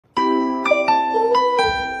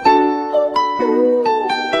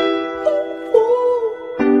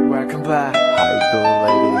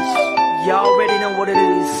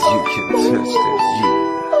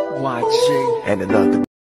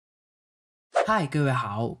嗨，各位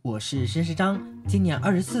好，我是绅士张，今年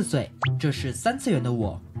24岁，这是3次元的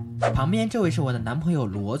我。旁边这位是我的男朋友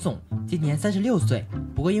罗总，今年36岁，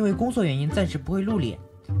不过因为工作原因暂时不会露脸。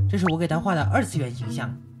这是我给他画的2次元形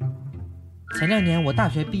象。前2年我大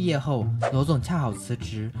学毕业后，罗总恰好辞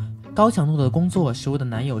职，高强度的工作使我的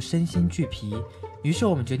男友身心俱疲，于是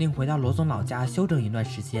我们决定回到罗总老家休整一段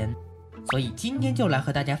时间。所以今天就来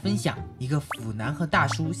和大家分享一个腐男和大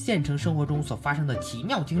叔县城生活中所发生的奇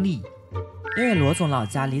妙经历。因为罗总老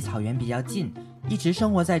家离草原比较近，一直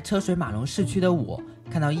生活在车水马龙市区的我，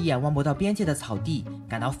看到一眼望不到边界的草地，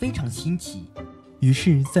感到非常新奇。于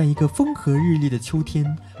是，在一个风和日丽的秋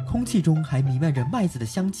天，空气中还弥漫着麦子的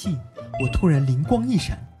香气，我突然灵光一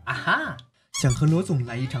闪，啊哈！想和罗总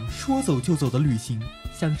来一场说走就走的旅行，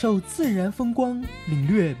享受自然风光，领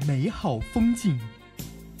略美好风景。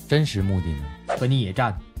真实目的呢？和你野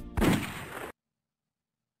战。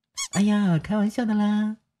哎呀，开玩笑的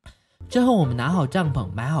啦。之后我们拿好帐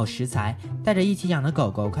篷，买好食材，带着一起养的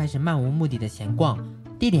狗狗开始漫无目的的闲逛，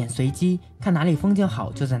地点随机，看哪里风景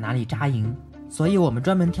好就在哪里扎营。所以我们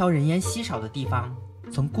专门挑人烟稀少的地方，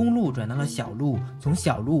从公路转到了小路，从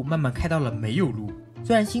小路慢慢开到了没有路。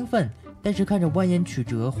虽然兴奋，但是看着蜿蜒曲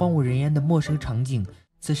折、荒无人烟的陌生场景，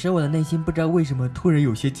此时我的内心不知道为什么突然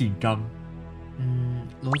有些紧张。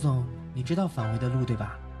罗总，你知道返回的路对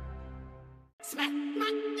吧？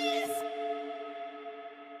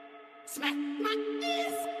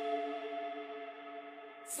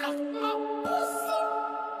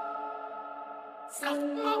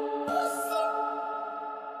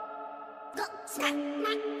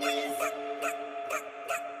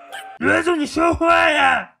罗总，你说话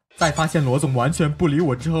呀！在发现罗总完全不理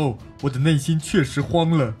我之后，我的内心确实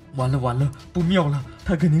慌了。完了，不妙了，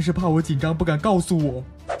他肯定是怕我紧张不敢告诉我。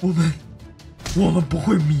我们不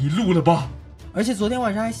会迷路了吧？而且昨天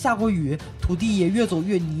晚上还下过雨，土地也越走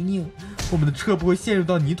越泥泞，我们的车不会陷入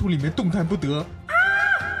到泥土里面动弹不得。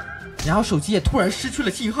然后手机也突然失去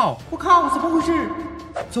了信号，我靠，怎么回事？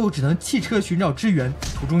最后只能弃车寻找支援，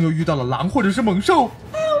途中又遇到了狼或者是猛兽。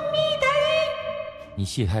你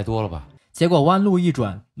戏太多了吧？结果弯路一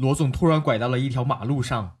转，罗总突然拐到了一条马路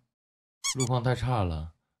上。路况太差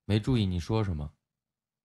了，没注意你说什么。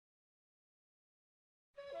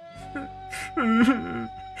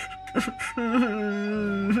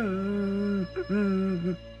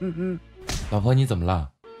老婆，你怎么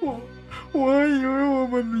了？我还以为我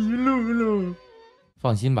们迷路了。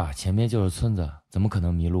放心吧，前面就是村子，怎么可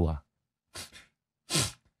能迷路啊？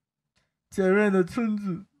前面的村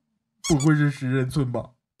子不会是食人村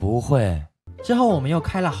吧？不会。之后我们又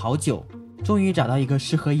开了好久，终于找到一个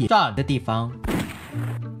适合野战的地方。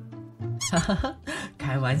哈哈哈，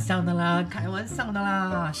开玩笑的啦，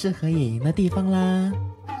适合野营的地方啦。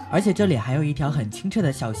而且这里还有一条很清澈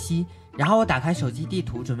的小溪。然后我打开手机地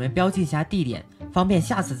图，准备标记一下地点，方便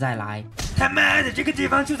下次再来。他妈的，这个地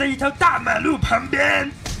方就在一条大马路旁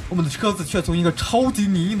边。我们的车子却从一个超级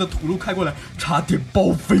泥泞的土路开过来，差点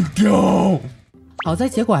报废掉。好在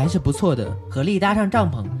结果还是不错的，合力搭上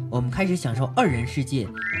帐篷，我们开始享受2人世界。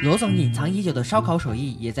罗总隐藏已久的烧烤手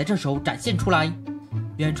艺也在这时候展现出来。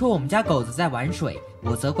远处我们家狗子在玩水，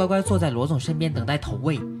我则乖乖坐在罗总身边等待投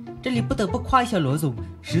喂。这里不得不夸一下罗总，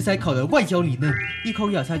食材烤得外焦里嫩，一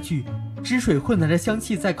口咬下去，汁水混杂着香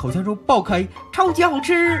气在口腔中爆开，超级好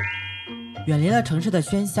吃。远离了城市的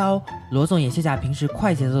喧嚣，罗总也卸下平时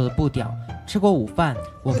快节奏的步调。吃过午饭，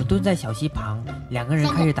我们蹲在小溪旁，2个人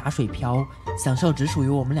开始打水漂，享受只属于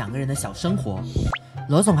我们2个人的小生活。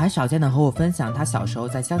罗总还少见的和我分享他小时候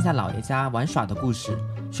在乡下姥爷家玩耍的故事，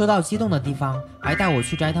说到激动的地方，还带我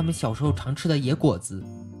去摘他们小时候常吃的野果子。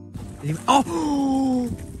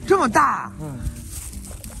这么大！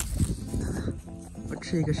我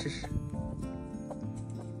吃一个试试。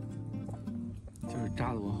就是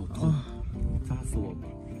扎的我好痛，扎死我吧！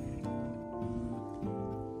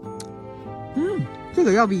这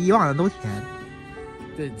个要比以往的都甜。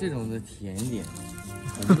对，这种的甜一点，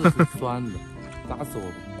红的是酸的，扎死我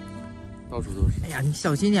吧！到处都是。哎呀，你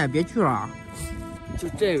小心点，别去了。就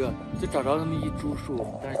这个，就找着那么一株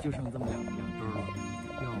树，但是就剩这么两根了。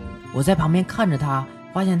我在旁边看着他，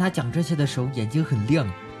发现他讲这些的时候眼睛很亮，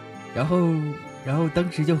然后当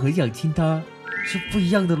时就很想亲他。是不一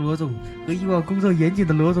样的罗总，和以往工作严谨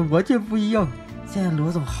的罗总完全不一样。现在罗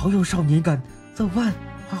总好有少年感，怎么办？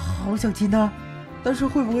好想亲他，但是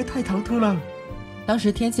会不会太唐突了？当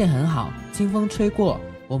时天气很好，清风吹过，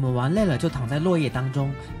我们玩累了就躺在落叶当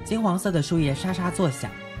中，金黄色的树叶沙沙作响，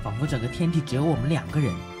仿佛整个天地只有我们2个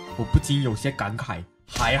人。我不禁有些感慨，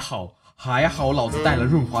还好还好老子带了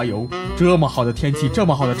润滑油，这么好的天气，这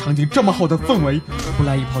么好的场景，这么好的氛围，不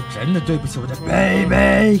来一炮真的对不起我的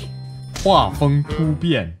baby。画风突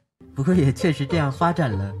变，不过也确实这样发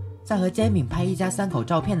展了。在和煎饼拍一家3口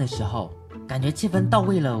照片的时候，感觉气氛到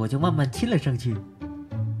位了，我就慢慢亲了上去，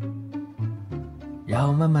然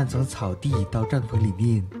后慢慢从草地到帐篷里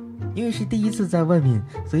面。因为是第一次在外面，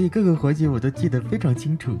所以各个环节我都记得非常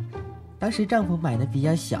清楚。当时帐篷买的比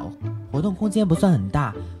较小，活动空间不算很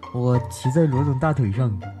大，我骑在罗总大腿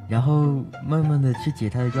上，然后慢慢的去解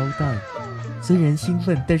他的腰带。虽然兴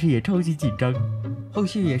奋，但是也超级紧张。后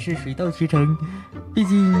续也是水到渠成，毕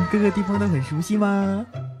竟各个地方都很熟悉嘛。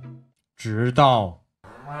直到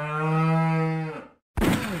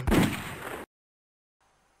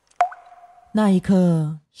那一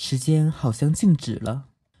刻，时间好像静止了。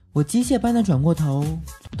我机械般的转过头，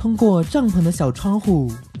通过帐篷的小窗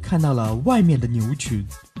户看到了外面的牛群。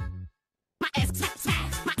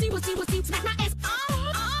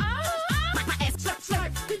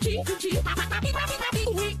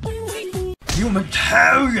离我们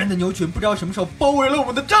超远的牛群不知道什么时候包围了我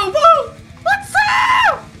们的帐篷，我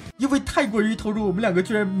操！因为太过于投入，我们2个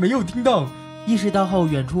居然没有听到。意识到后，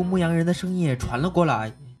远处牧羊人的声音也传了过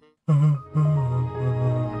来。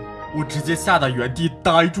我直接吓得原地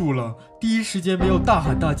呆住了，第一时间没有大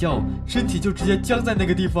喊大叫，身体就直接僵在那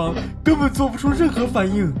个地方，根本做不出任何反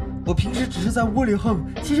应。我平时只是在窝里横，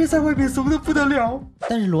其实在外面怂得不得了。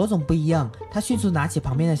但是罗总不一样，他迅速拿起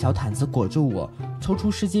旁边的小毯子裹住我，抽出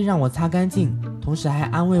湿巾让我擦干净，同时还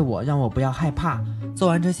安慰我，让我不要害怕。做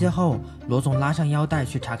完这些后，罗总拉上腰带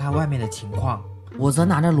去查看外面的情况，我则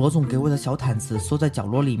拿着罗总给我的小毯子缩在角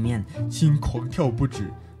落里面，心狂跳不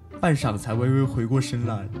止，半晌才微微回过神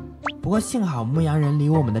来。不过幸好牧羊人离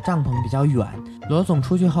我们的帐篷比较远，罗总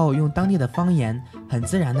出去后用当地的方言很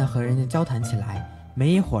自然地和人家交谈起来。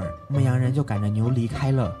没一会儿，牧羊人就赶着牛离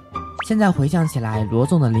开了。现在回想起来，罗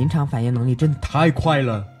总的临场反应能力真的太快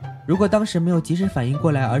了。如果当时没有及时反应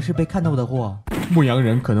过来，而是被看到的话，牧羊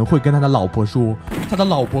人可能会跟他的老婆说，他的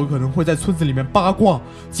老婆可能会在村子里面八卦，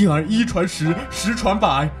进而1传10，10传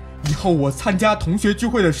100。以后我参加同学聚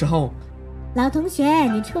会的时候，老同学，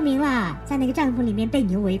你出名了，在那个帐篷里面被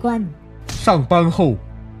牛围观。上班后，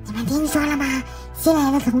你们听说了吗？新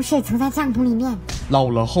来的同事曾在帐篷里面。老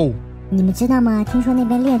了后，你们知道吗？听说那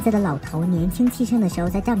边练字的老头年轻气盛的时候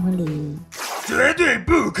在帐篷里。绝对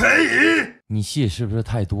不可以！你戏是不是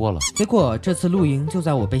太多了？结果这次露营就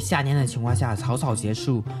在我被吓蔫的情况下草草结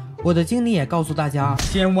束。我的经历也告诉大家，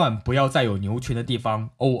千万不要在有牛群的地方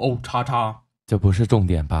OOXX。这不是重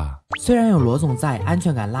点吧？虽然有罗总在，安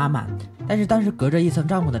全感拉满，但是当时隔着一层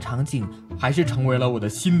帐篷的场景还是成为了我的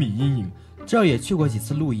心理阴影。这也去过几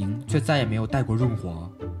次露营，却再也没有带过润滑。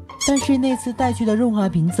但是那次带去的润滑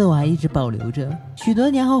瓶子我还一直保留着，许多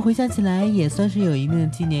年后回想起来也算是有一定的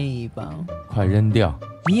纪念意义吧。快扔掉！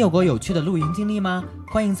你有过有趣的露营经历吗？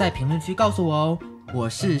欢迎在评论区告诉我哦。我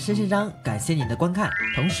是绅士张，感谢你的观看。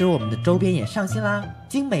同时我们的周边也上线啦，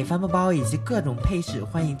精美帆布包以及各种配饰，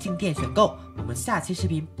欢迎进店选购。我们下期视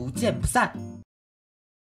频不见不散。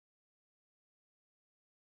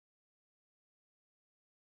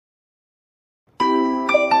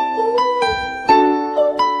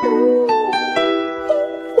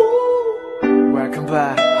Welcome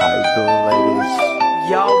back. How you doing, ladies?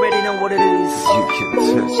 Y'all already know what it is. You can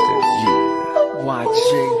touch this, yeah. YG.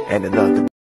 And another